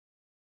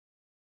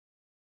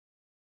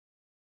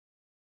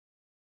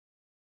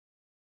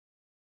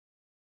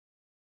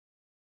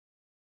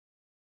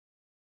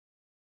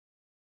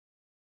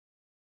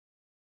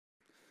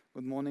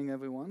Good morning,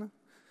 everyone.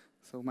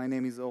 So my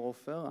name is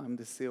Ofer. I'm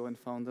the CEO and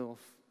founder of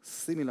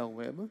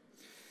SimilarWeb.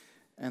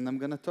 And I'm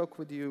going to talk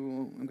with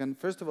you.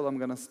 First of all, I'm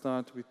going to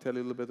start with tell you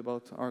a little bit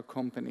about our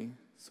company.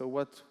 So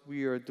what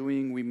we are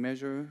doing, we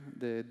measure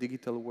the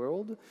digital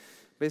world.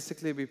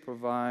 Basically, we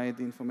provide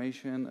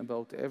information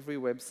about every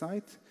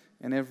website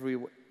and every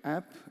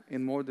app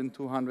in more than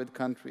 200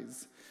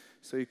 countries.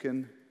 So you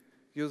can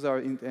use our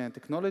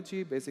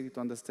technology basically to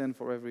understand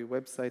for every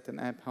website and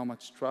app how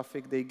much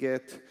traffic they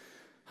get,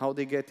 how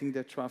they're getting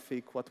their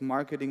traffic, what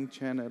marketing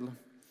channel,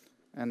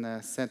 and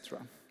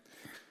etc.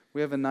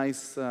 We have a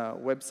nice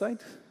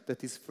website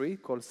that is free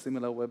called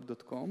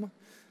SimilarWeb.com.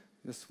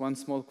 Just one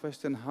small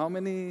question. How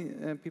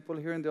many people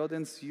here in the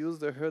audience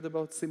used or heard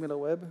about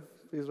SimilarWeb?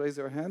 Please raise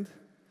your hand.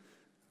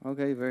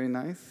 OK, very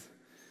nice.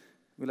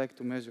 We like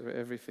to measure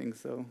everything,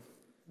 so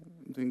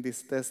I'm doing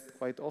this test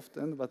quite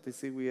often, but you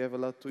see we have a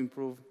lot to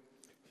improve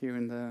here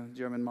in the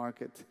German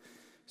market.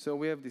 So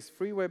we have this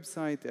free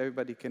website.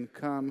 Everybody can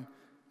come,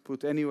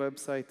 put any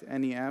website,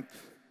 any app,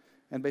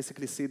 and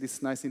basically see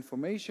this nice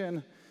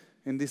information.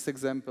 In this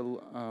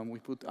example, we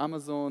put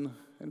Amazon,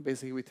 and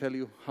basically we tell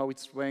you how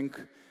it's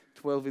ranked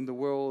 12 in the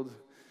world,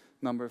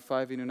 number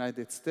 5 in the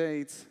United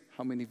States,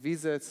 how many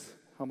visits,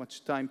 how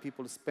much time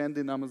people spend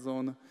in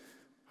Amazon,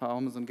 how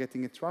Amazon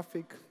getting its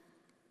traffic,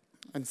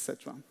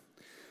 etc.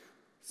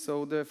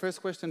 So the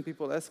first question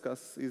people ask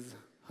us is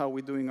how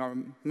we're doing our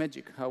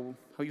magic, how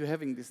you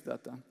having this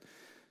data.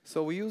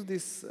 So we use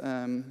this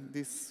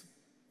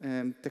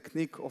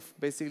technique of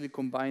basically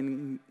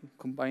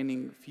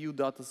combining few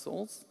data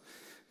sources.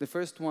 The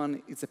first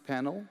one is a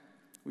panel.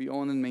 We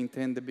own and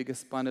maintain the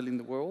biggest panel in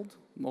the world,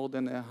 more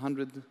than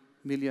 100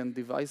 million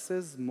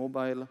devices,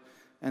 mobile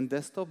and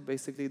desktop,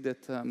 basically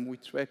that we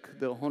track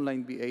the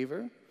online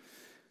behavior.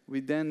 We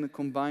then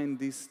combine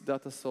this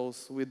data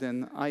source with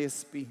an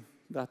ISP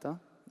data.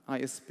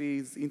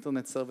 ISP is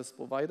Internet Service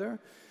Provider,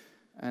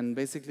 and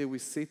basically we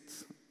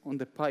sit on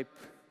the pipe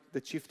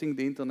that's shifting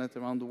the internet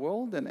around the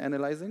world and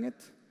analyzing it,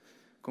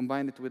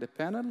 combine it with a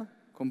panel,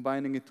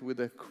 combining it with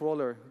a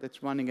crawler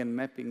that's running and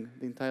mapping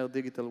the entire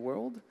digital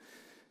world.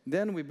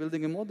 Then we're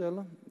building a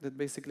model that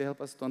basically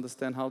helps us to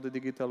understand how the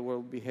digital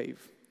world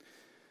behaves.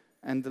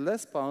 And the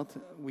last part,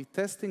 we're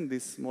testing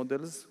these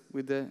models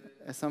with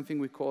something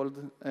we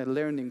called a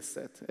learning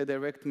set, a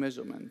direct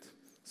measurement.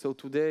 So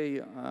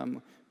today,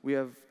 we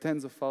have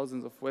tens of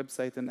thousands of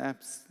websites and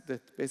apps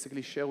that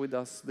basically share with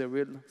us the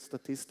real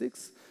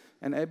statistics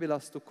and enable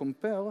us to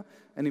compare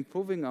and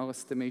improving our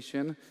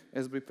estimation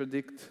as we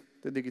predict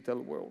the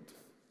digital world.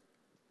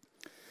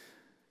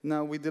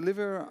 Now, we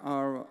deliver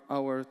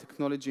our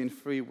technology in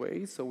 3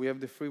 ways. So we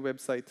have the free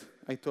website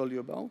I told you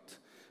about.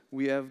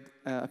 We have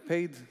a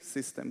paid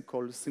system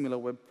called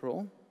SimilarWeb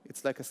Pro.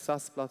 It's like a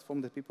SaaS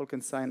platform that people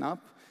can sign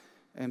up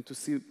and to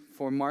see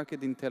for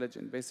market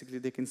intelligence. Basically,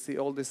 they can see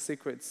all the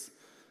secrets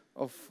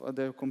of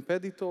their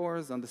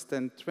competitors,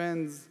 understand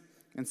trends,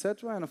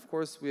 etc. And of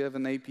course, we have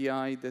an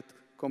API that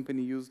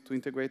company use to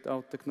integrate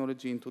our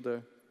technology into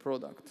the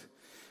product.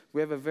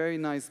 We have a very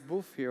nice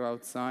booth here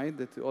outside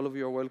that all of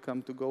you are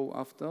welcome to go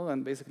after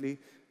and basically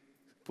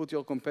put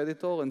your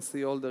competitor and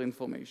see all their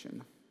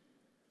information.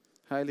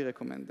 Highly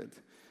recommended.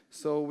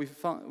 So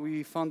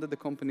we founded the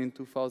company in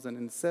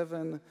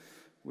 2007.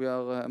 We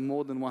are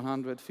more than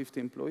 150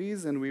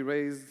 employees, and we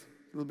raised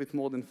a little bit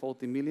more than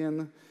 40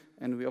 million,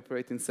 and we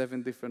operate in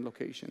 7 different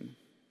locations.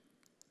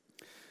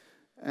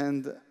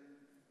 And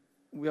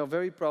we are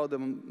very proud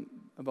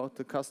about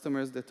the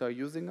customers that are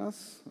using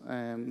us.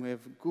 We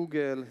have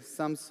Google,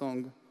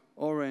 Samsung,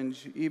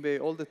 Orange, eBay,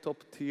 all the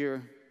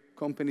top-tier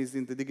companies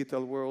in the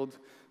digital world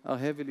are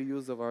heavily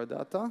users of our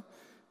data.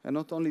 And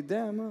not only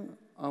them,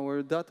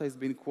 our data is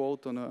being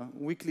quoted on a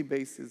weekly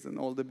basis in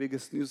all the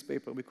biggest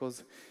newspapers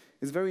because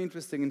it's very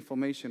interesting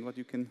information what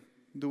you can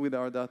do with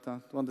our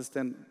data to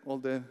understand all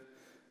the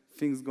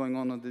things going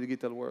on in the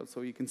digital world.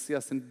 So you can see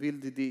us in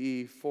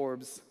Bild.de,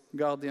 Forbes,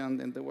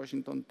 Guardian, and the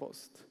Washington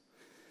Post.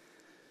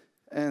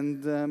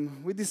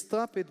 And we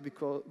disrupt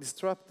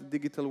the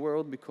digital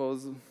world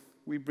because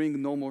we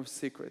bring no more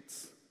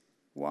secrets.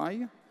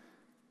 Why?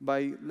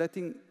 By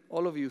letting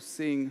all of you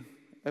seeing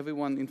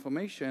everyone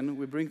information,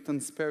 we bring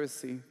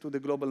transparency to the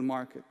global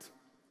market.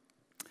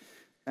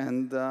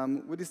 And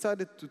we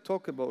decided to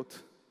talk about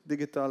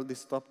digital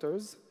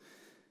disruptors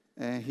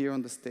here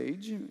on the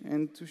stage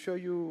and to show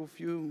you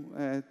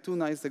two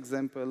nice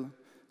examples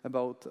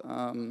about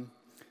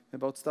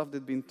stuff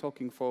that's been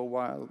talking for a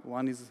while.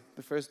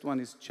 The first one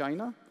is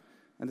China,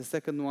 and the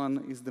second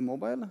one is the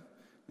mobile.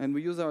 And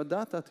we use our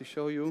data to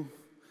show you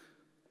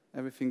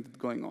everything that's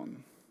going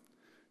on.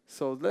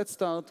 So let's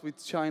start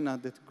with China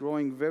that's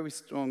growing very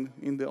strong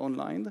in the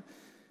online.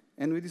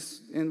 And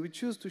we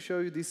choose to show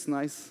you this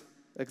nice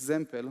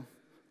example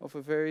of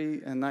a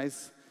very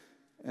nice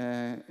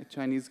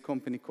Chinese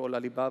company called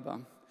Alibaba.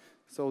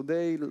 So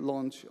they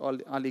launched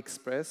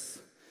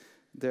AliExpress,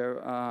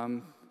 their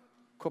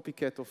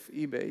copycat of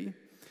eBay.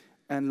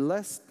 And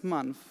last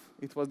month,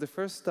 it was the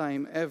first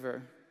time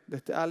ever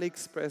that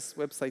AliExpress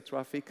website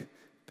traffic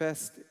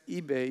passed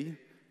eBay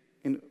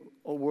in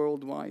or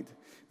worldwide,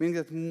 meaning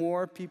that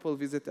more people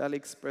visit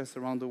AliExpress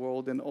around the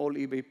world than all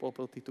eBay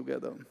property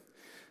together.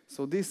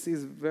 So this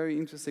is very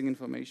interesting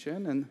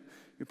information, and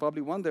you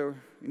probably wonder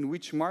in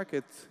which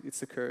market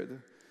it's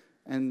occurred.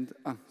 And,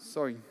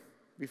 sorry,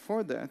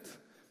 before that,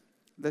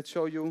 let's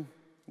show you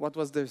what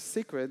was the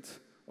secret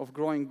of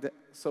growing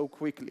so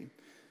quickly.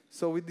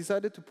 So we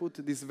decided to put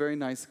this very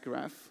nice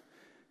graph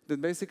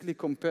that basically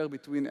compare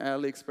between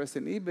AliExpress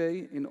and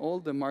eBay in all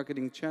the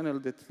marketing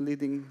channels that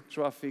leading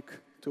traffic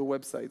to a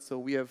website. So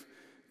we have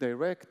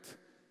direct,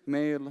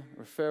 mail,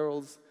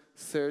 referrals,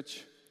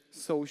 search,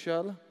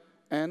 social,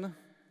 and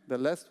the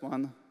last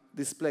one,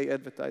 display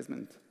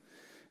advertisement.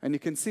 And you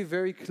can see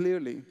very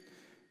clearly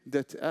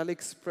that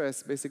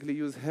AliExpress basically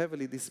use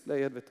heavily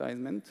display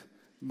advertisement,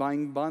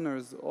 buying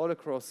banners all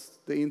across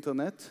the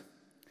internet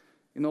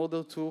in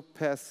order to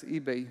pass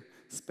eBay,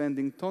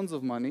 spending tons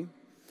of money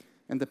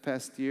in the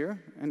past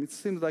year, and it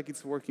seems like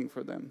it's working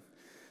for them.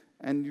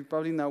 And you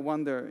probably now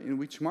wonder in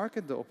which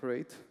market they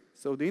operate.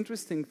 So the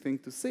interesting thing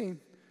to see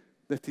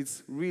that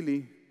it's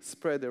really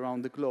spread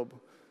around the globe.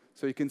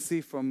 So you can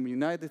see from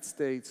United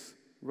States,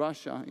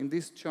 Russia. In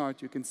this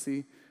chart, you can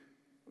see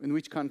in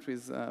which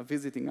countries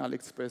visiting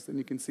AliExpress, and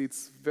you can see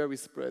it's very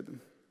spread.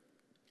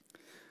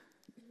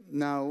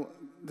 Now,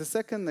 the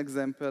second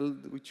example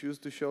we choose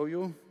to show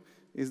you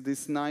is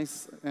this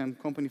nice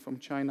company from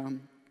China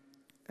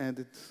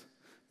that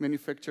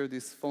manufactured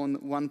this phone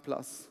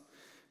OnePlus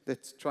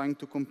that's trying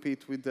to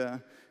compete with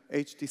the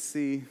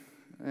HTC,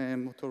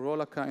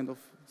 Motorola kind of.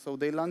 So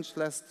they launched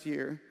last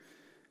year,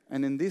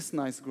 and in this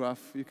nice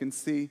graph, you can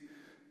see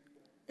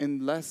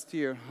in last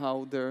year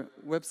how their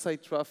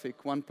website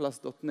traffic,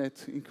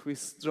 OnePlus.net,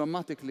 increased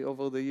dramatically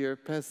over the year,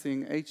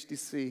 passing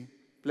HTC,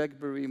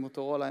 BlackBerry,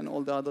 Motorola, and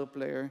all the other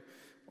players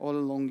all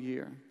along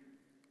year.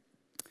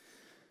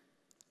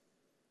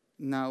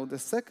 Now, the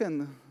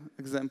second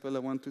example I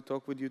want to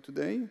talk with you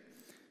today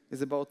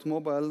is about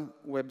mobile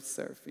web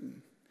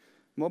surfing.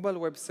 Mobile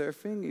web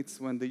surfing, it's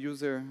when the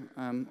user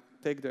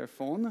take their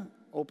phone,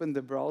 open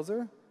the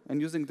browser, and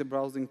using the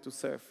browsing to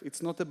surf.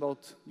 It's not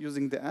about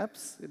using the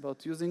apps, it's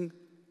about using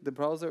the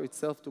browser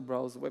itself to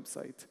browse a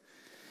website.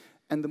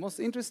 And the most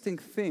interesting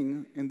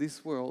thing in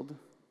this world,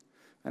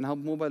 and how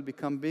mobile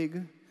become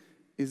big,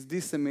 is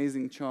this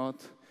amazing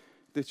chart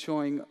that's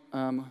showing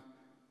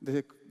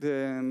the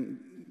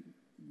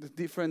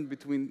difference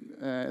between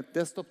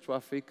desktop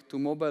traffic to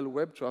mobile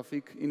web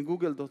traffic in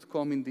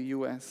Google.com in the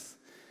US.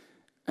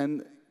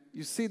 And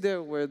you see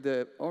there where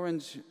the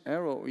orange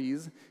arrow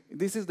is,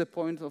 this is the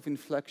point of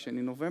inflection.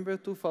 In November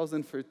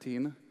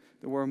 2013,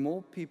 there were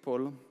more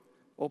people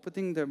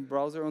opening their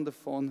browser on the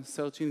phone,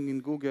 searching in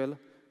Google,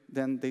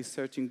 than they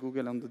search in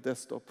Google on the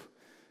desktop.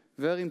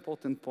 Very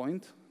important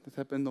point that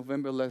happened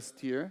November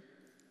last year.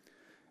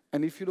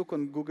 And if you look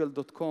on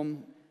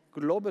Google.com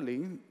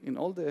globally, in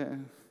all the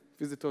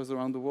visitors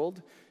around the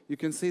world, you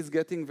can see it's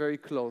getting very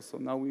close. So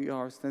now we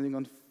are standing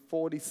on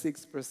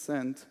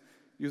 46%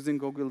 using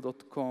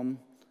Google.com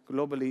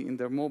globally in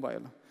their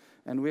mobile.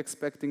 And we're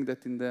expecting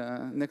that in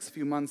the next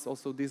few months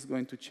also this is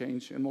going to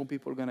change, and more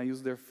people are going to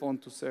use their phone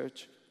to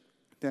search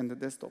than the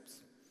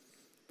desktops.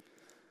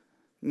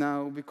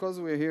 Now, because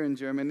we're here in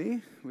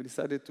Germany, we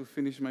decided to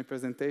finish my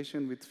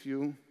presentation with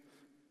few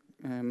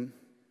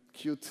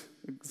cute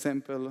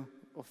example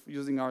of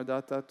using our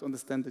data to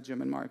understand the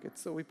German market.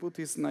 So we put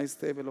this nice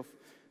table of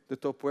the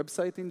top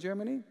website in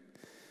Germany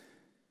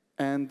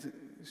and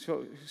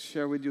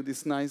share with you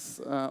this nice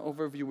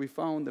overview we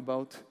found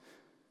about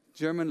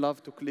Germans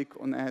love to click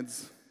on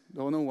ads.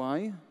 Don't know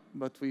why,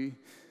 but we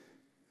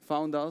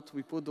found out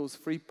we put those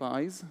 3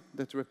 pies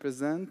that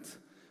represent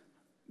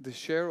the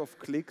share of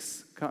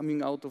clicks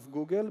coming out of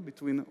Google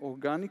between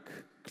organic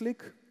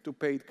click to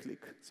paid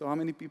click. So how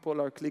many people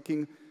are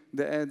clicking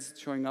the ads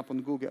showing up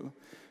on Google?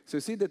 So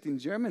you see that in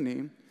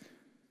Germany,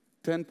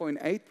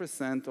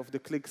 10.8% of the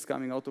clicks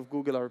coming out of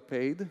Google are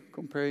paid,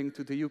 comparing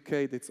to the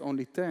UK that's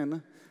only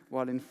 10,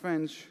 while in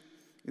French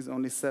is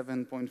only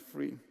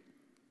 7.3.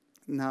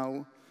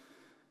 Now,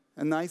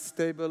 a nice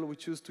table we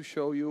choose to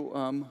show you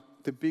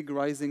the big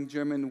rising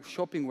German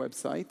shopping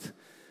website.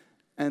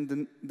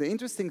 And the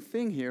interesting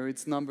thing here,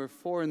 it's number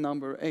 4 and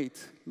number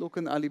 8. Look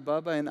on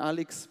Alibaba and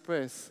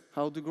AliExpress,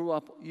 how they grew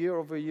up year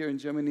over year in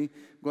Germany,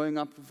 going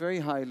up very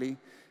highly.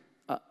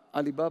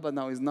 Alibaba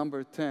now is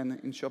number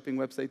 10 in shopping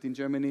website in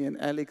Germany, and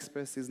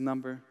AliExpress is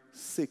number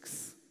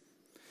 6.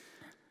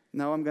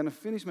 Now I'm going to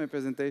finish my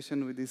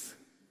presentation with this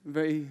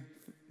very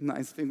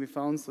nice thing we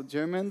found. So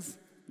Germans,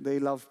 they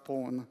love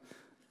porn.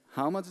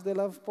 How much they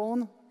love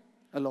porn?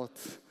 A lot.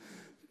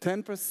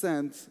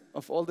 10%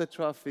 of all the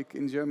traffic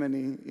in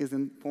Germany is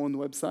in porn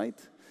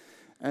website.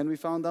 And we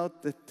found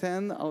out that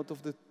 10 out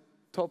of the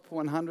top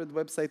 100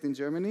 websites in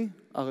Germany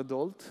are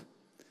adult.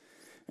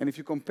 And if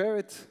you compare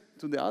it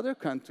to the other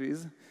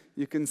countries,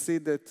 you can see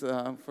that,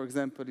 for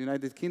example,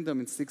 United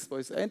Kingdom is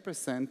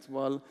 6.8%,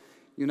 while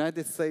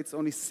United States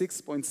only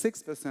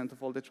 6.6%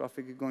 of all the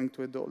traffic is going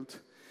to adult.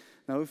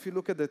 Now, if you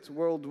look at it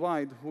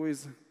worldwide, who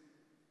is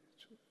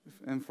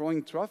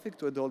throwing traffic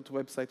to adult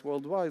website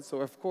worldwide?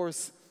 So, of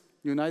course,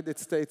 United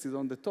States is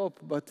on the top,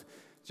 but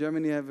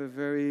Germany have a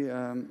very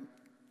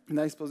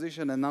nice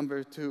position, and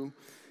number 2,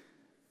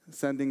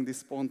 sending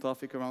this porn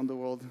traffic around the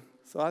world.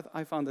 So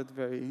I found it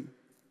very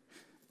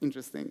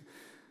interesting.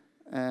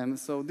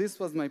 So this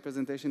was my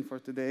presentation for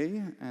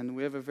today, and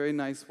we have a very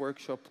nice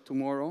workshop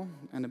tomorrow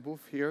and a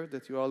booth here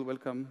that you're all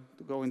welcome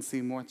to go and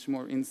see much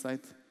more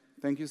insight.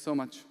 Thank you so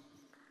much.